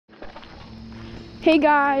Hey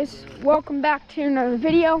guys, welcome back to another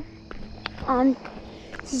video.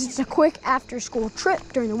 This is a quick after-school trip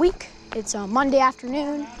during the week. It's a Monday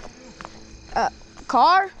afternoon.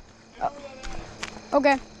 Car? Oh,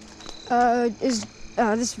 okay.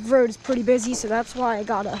 This road is pretty busy, so that's why I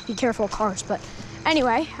gotta be careful of cars. But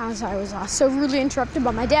anyway, as I was so rudely interrupted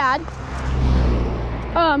by my dad,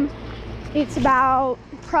 it's about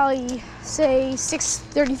probably say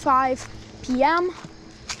 6:35 p.m.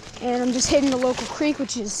 and I'm just hitting the local creek,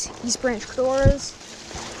 which is East Branch Credoras.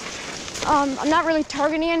 I'm not really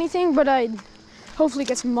targeting anything, but I'd hopefully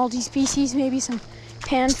get some multi-species, maybe some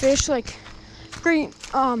panfish like green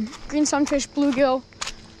sunfish, bluegill.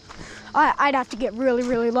 I'd have to get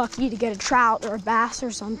really lucky to get a trout or a bass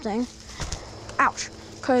or something. Ouch!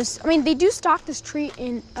 Because I mean, they do stock this creek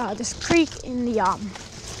in the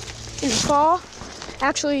fall.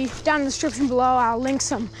 Actually, down in the description below, I'll link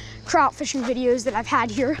some trout fishing videos that I've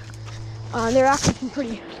had here. They're actually some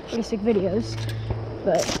pretty sick videos,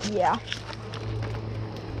 but yeah.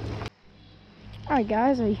 All right,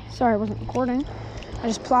 guys. Sorry I wasn't recording. I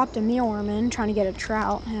just plopped a mealworm in, trying to get a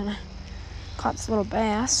trout, and I caught this little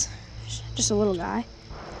bass. Just a little guy.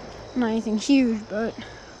 Not anything huge, but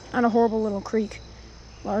not a horrible little creek.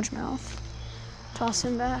 Largemouth. Toss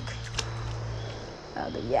him back.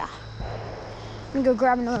 But yeah. I'm gonna go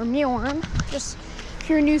grab another mealworm. Just if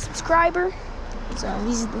you're a new subscriber, so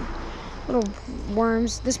these are the little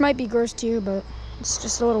worms. This might be gross to you, but it's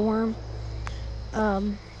just a little worm.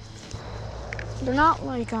 They're not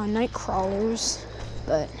like night crawlers,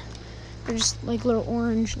 but they're just like little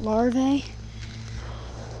orange larvae.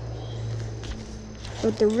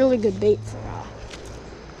 But they're really good bait for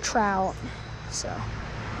trout, so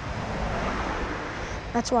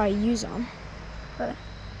that's why I use them. But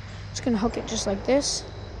just gonna hook it just like this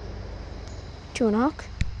to an hook,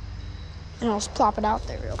 and I'll just plop it out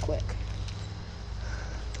there real quick.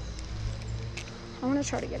 I'm gonna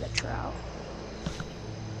try to get a trout.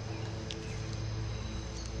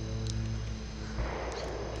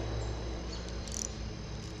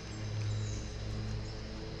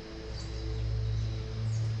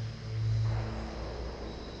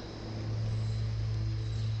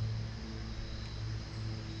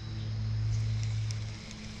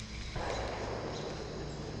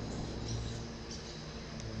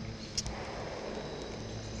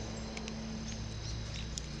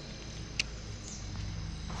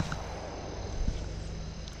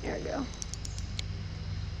 There we go.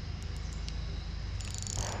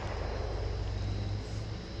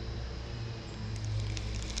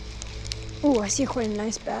 Oh, I see quite a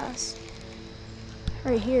nice bass.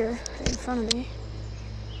 Right here, right in front of me.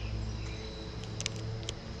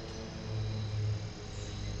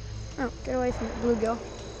 Oh, get away from it, bluegill.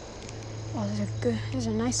 Oh, there's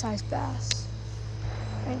a nice sized bass.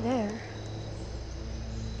 Right there.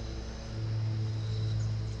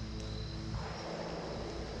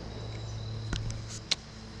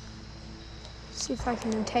 See if I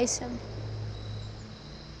can entice him.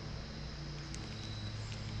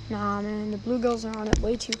 Nah, man, the bluegills are on it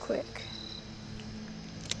way too quick.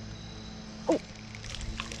 Oh,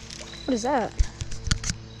 what is that?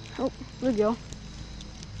 Oh, bluegill.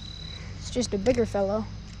 It's just a bigger fellow.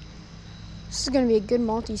 This is gonna be a good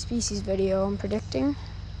multi-species video, I'm predicting.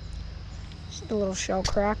 Just a little shell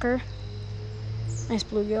cracker. Nice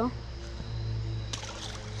bluegill.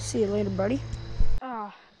 See you later, buddy.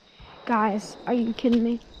 Guys, are you kidding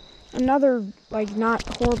me? Another, like, not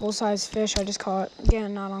horrible sized fish I just caught.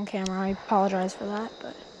 Again, not on camera. I apologize for that,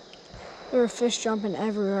 but there were fish jumping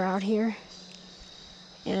everywhere out here.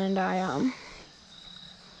 And I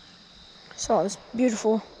saw this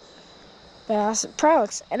beautiful bass. It probably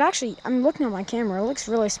looks, and actually, I'm looking at my camera. It looks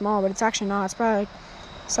really small, but it's actually not. It's probably like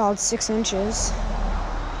a solid 6 inches.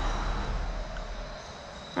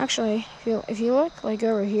 Actually, if you look, like,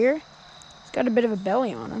 over here, it's got a bit of a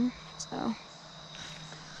belly on him. So,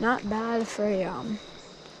 not bad for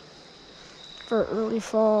early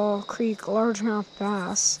fall creek largemouth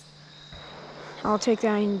bass. I'll take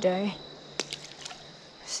that any day.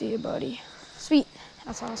 See you, buddy. Sweet,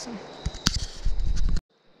 that's awesome.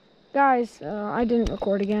 Guys, I didn't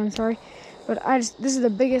record again, sorry, but this is the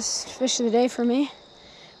biggest fish of the day for me.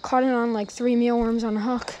 Caught it on like 3 mealworms on a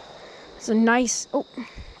hook. It's a nice,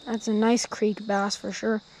 that's a nice creek bass for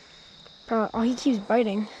sure. Oh, he keeps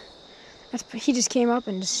biting. He just came up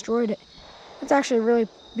and destroyed it. That's actually a really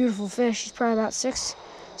beautiful fish. He's probably about 6,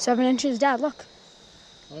 7 inches. Dad, look.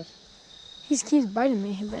 What? He keeps biting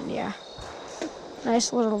me, but yeah.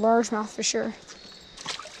 Nice little largemouth for sure.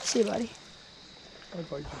 See you, buddy. I'd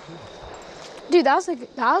bite you too. Dude, that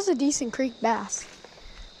was a decent creek bass.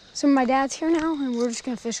 So my dad's here now, and we're just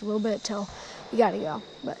gonna fish a little bit till we gotta go.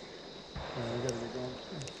 But we gotta get going.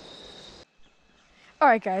 all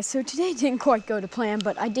right, guys. So today didn't quite go to plan,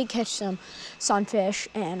 but I did catch some sunfish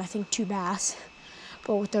and I think 2 bass.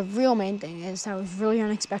 But what the real main thing is, that was really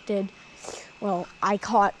unexpected. Well, I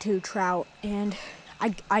caught 2 trout, and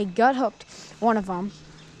I gut hooked one of them,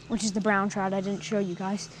 which is the brown trout. I didn't show you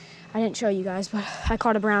guys, but I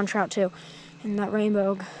caught a brown trout too, and that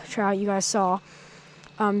rainbow trout you guys saw.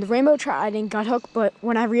 The rainbow trout I didn't gut hook, but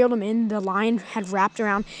when I reeled him in, the line had wrapped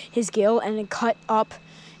around his gill and it cut up,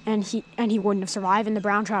 and he wouldn't have survived. And the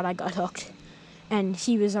brown trout I gut hooked, and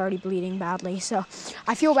he was already bleeding badly. So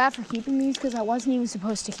I feel bad for keeping these because I wasn't even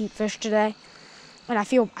supposed to keep fish today, and I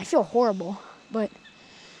feel horrible. But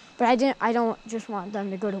I don't just want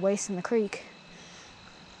them to go to waste in the creek.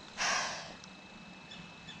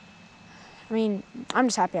 I mean, I'm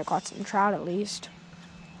just happy I caught some trout at least.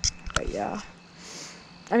 But yeah.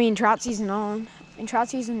 I mean, trout season on. And trout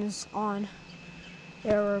season is on.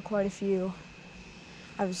 There were quite a few.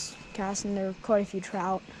 I was casting, there were quite a few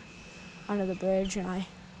trout under the bridge, and I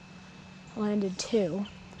landed 2.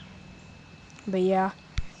 But yeah.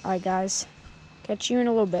 Alright, guys. Catch you in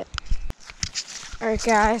a little bit. Alright,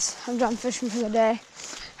 guys. I'm done fishing for the day.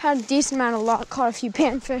 Had a decent amount of luck. Caught a few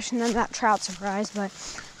panfish and then that trout surprise. But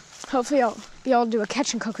hopefully I'll be able to do a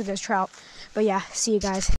catch and cook with this trout. But yeah, see you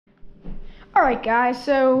guys. Alright guys,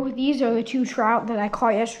 so these are the 2 trout that I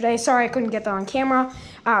caught yesterday. Sorry I couldn't get them on camera.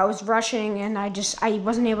 I was rushing and I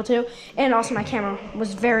wasn't able to. And also my camera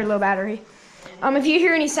was very low battery. If you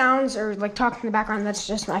hear any sounds or like talking in the background, that's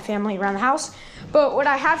just my family around the house. But what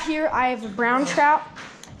I have here, I have a brown trout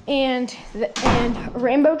and a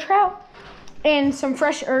rainbow trout and some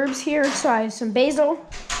fresh herbs here. So I have some basil,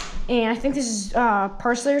 and I think this is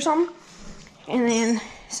parsley or something, and then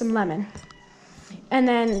some lemon. And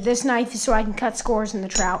then this knife is so I can cut scores in the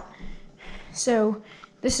trout. So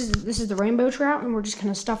this is the rainbow trout, and we're just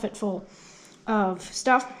gonna stuff it full of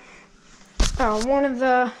stuff. One of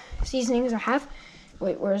the seasonings I have,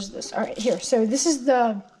 wait, where's this? All right, here. So this is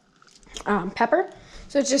the pepper.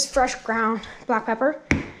 So it's just fresh ground black pepper,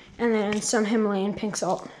 and then some Himalayan pink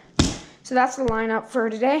salt. So that's the lineup for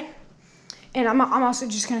today. And I'm also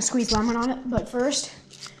just gonna squeeze lemon on it. But first,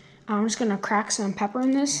 I'm just gonna crack some pepper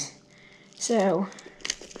in this. So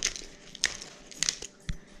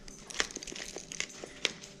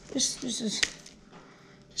this is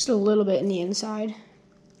just a little bit in the inside.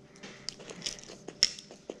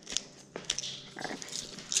 All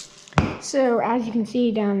right. So as you can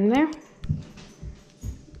see down there,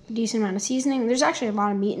 decent amount of seasoning. There's actually a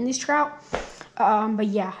lot of meat in these trout. But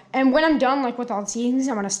yeah, and when I'm done like with all the seasonings,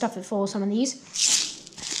 I'm gonna stuff it full of some of these,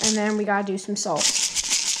 and then we gotta do some salt.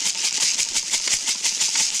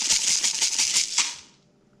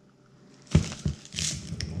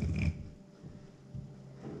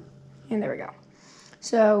 And there we go.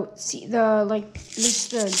 So see the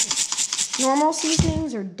normal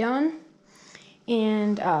seasonings are done,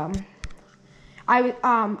 and I'm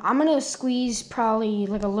gonna squeeze probably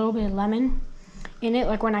like a little bit of lemon in it,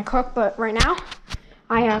 like when I cook. But right now,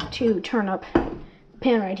 I have to turn up the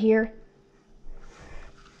pan right here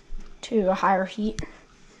to a higher heat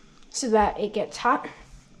so that it gets hot.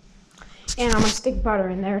 And I'm gonna stick butter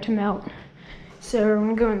in there to melt. So we're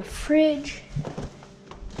gonna go in the fridge.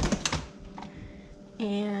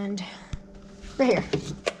 And right here,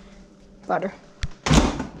 butter.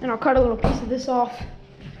 And I'll cut a little piece of this off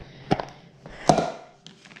to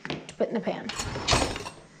put in the pan.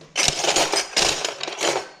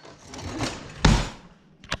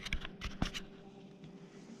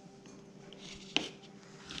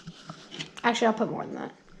 Actually, I'll put more than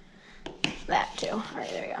that. That too. All right,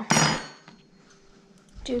 there we go.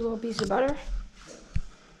 2 little pieces of butter.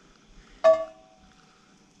 All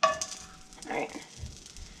right.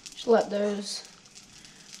 Just let those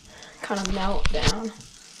kind of melt down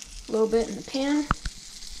a little bit in the pan.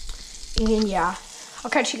 And yeah,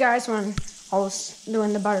 I'll catch you guys when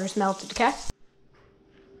the butter's melted, okay?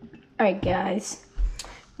 All right, guys.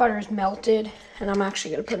 Butter's melted, and I'm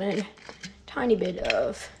actually gonna put in a tiny bit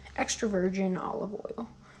of extra virgin olive oil.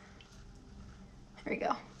 There we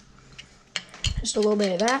go. Just a little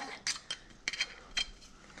bit of that.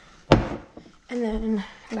 And then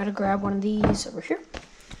I gotta grab one of these over here.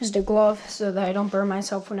 Just a glove so that I don't burn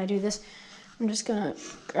myself when I do this. I'm just gonna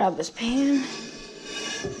grab this pan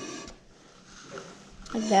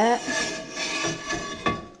like that.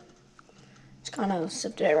 Just kind of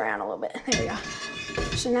sift it around a little bit. There we go.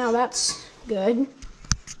 So now that's good.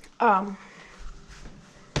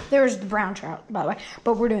 There's the brown trout, by the way,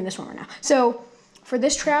 but we're doing this one right now. So for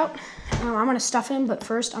this trout, I'm gonna stuff him, but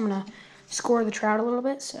first I'm gonna score the trout a little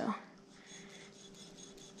bit, so.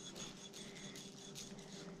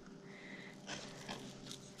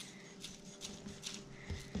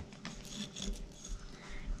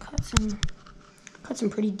 Cut some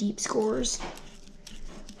pretty deep scores.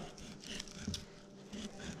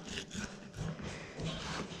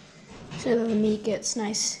 So that the meat gets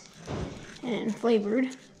nice and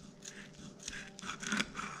flavored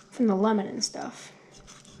from the lemon and stuff.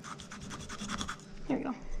 There we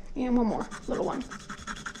go. And one more, little one.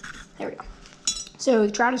 There we go. So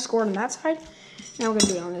the trout is scored on that side. Now we're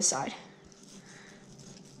gonna do it on this side.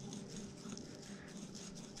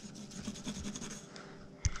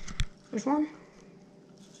 There's one.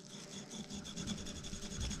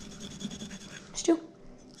 There's two.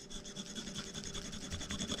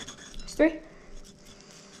 There's three.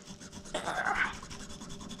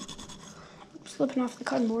 Slipping off the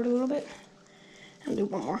cutting board a little bit. I'll do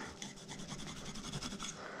one more.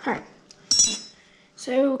 All right.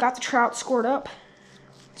 So got the trout scored up.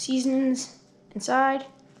 Seasonings inside.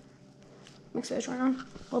 Mix those around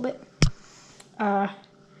a little bit.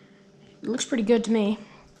 It looks pretty good to me.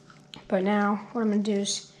 But now what I'm gonna do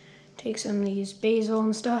is take some of these basil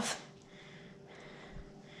and stuff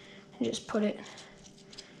and just put it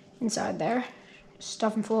inside there.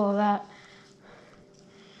 Stuff them full of that.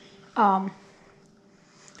 And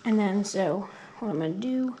then so what I'm gonna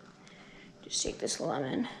do, just take this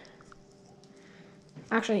lemon.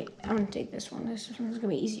 Actually, I'm gonna take this one. This one's gonna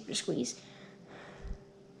be easier to squeeze.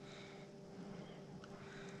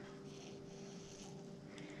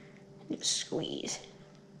 Just squeeze.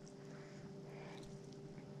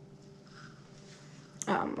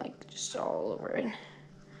 Like just all over it.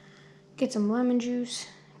 Get some lemon juice.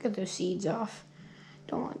 Get those seeds off.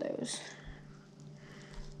 Don't want those.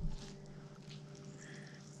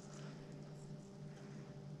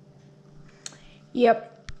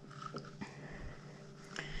 Yep.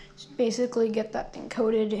 Just basically get that thing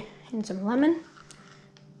coated in some lemon.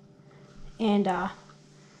 And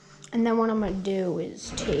then what I'm gonna do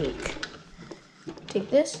is take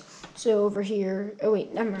this. So over here, oh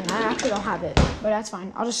wait, never mind, I actually don't have it, but that's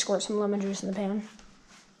fine. I'll just squirt some lemon juice in the pan.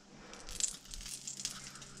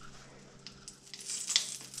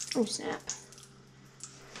 Oh snap.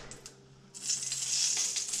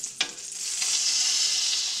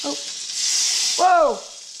 Oh, whoa!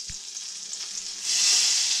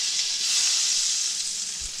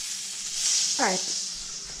 All right,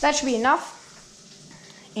 that should be enough.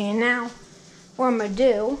 And now, what I'm gonna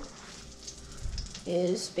do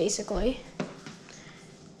is basically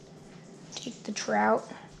take the trout.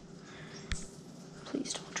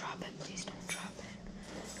 Please don't drop it, please don't drop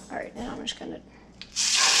it. All right, now I'm just gonna,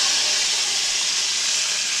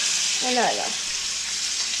 and there I go.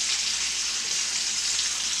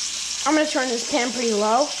 I'm gonna turn this pan pretty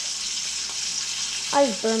low. I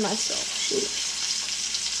just burned myself, shoot.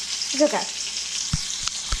 It's okay.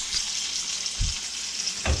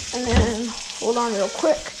 And then hold on real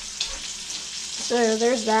quick. So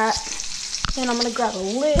there's that. Then I'm gonna grab a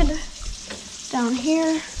lid down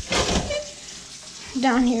here.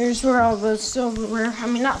 Down here is where all the silverware, I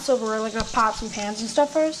mean not silverware, like the pots and pans and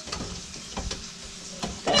stuff is.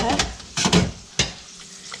 The heck?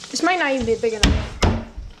 This might not even be big enough.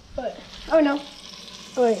 But, oh no.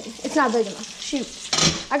 Oh wait, it's not big enough. Shoot.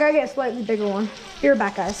 I gotta get a slightly bigger one. Be right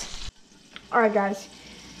back, guys. Alright guys.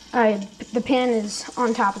 The pan is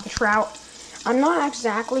on top of the trout. I'm not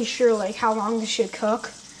exactly sure like how long this should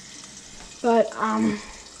cook, but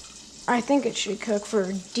I think it should cook for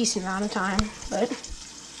a decent amount of time. But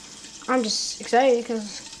I'm just excited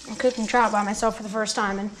because I'm cooking trout by myself for the first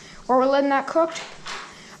time, and while we're letting that cook,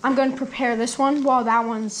 I'm going to prepare this one while that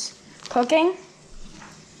one's cooking.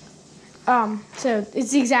 So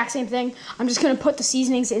it's the exact same thing. I'm just going to put the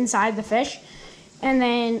seasonings inside the fish, and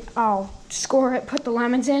then I'll score it, put the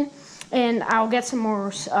lemons in, and I'll get some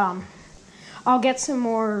more.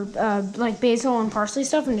 Like basil and parsley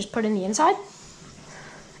stuff and just put in the inside.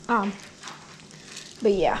 But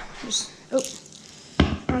yeah, I'm just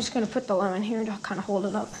gonna put the lemon here to kind of hold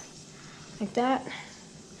it up like that.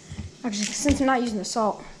 Actually, since I'm not using the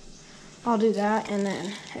salt, I'll do that, and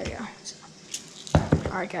then there we go. So,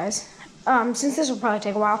 all right, guys. Since this will probably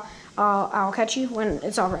take a while, I'll catch you when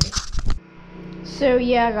it's all ready. So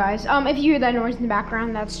yeah, guys. If you hear that noise in the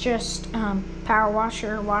background, that's just power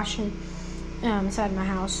washer washing inside my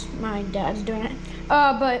house. My dad's doing it.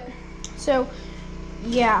 But so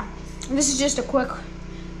yeah, this is just a quick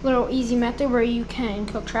little easy method where you can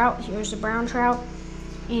cook trout. Here's the brown trout,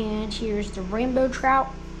 and here's the rainbow trout.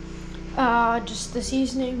 Just the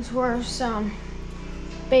seasonings were some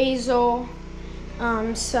basil,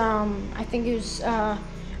 some, I think it was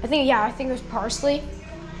I think it was parsley,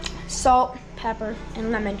 salt, pepper,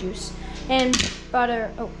 and lemon juice, and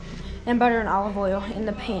butter. Oh, and butter and olive oil in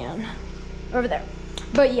the pan over there.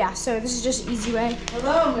 But yeah, so this is just an easy way.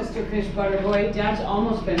 Hello, Mr. Fish Butter Boy. Dad's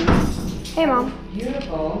almost finished. Hey, Mom.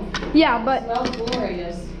 Beautiful. Yeah, but Smells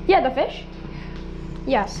glorious. yeah, the fish.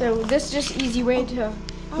 Yeah, so this is just easy way to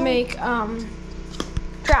make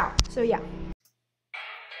trout. So yeah.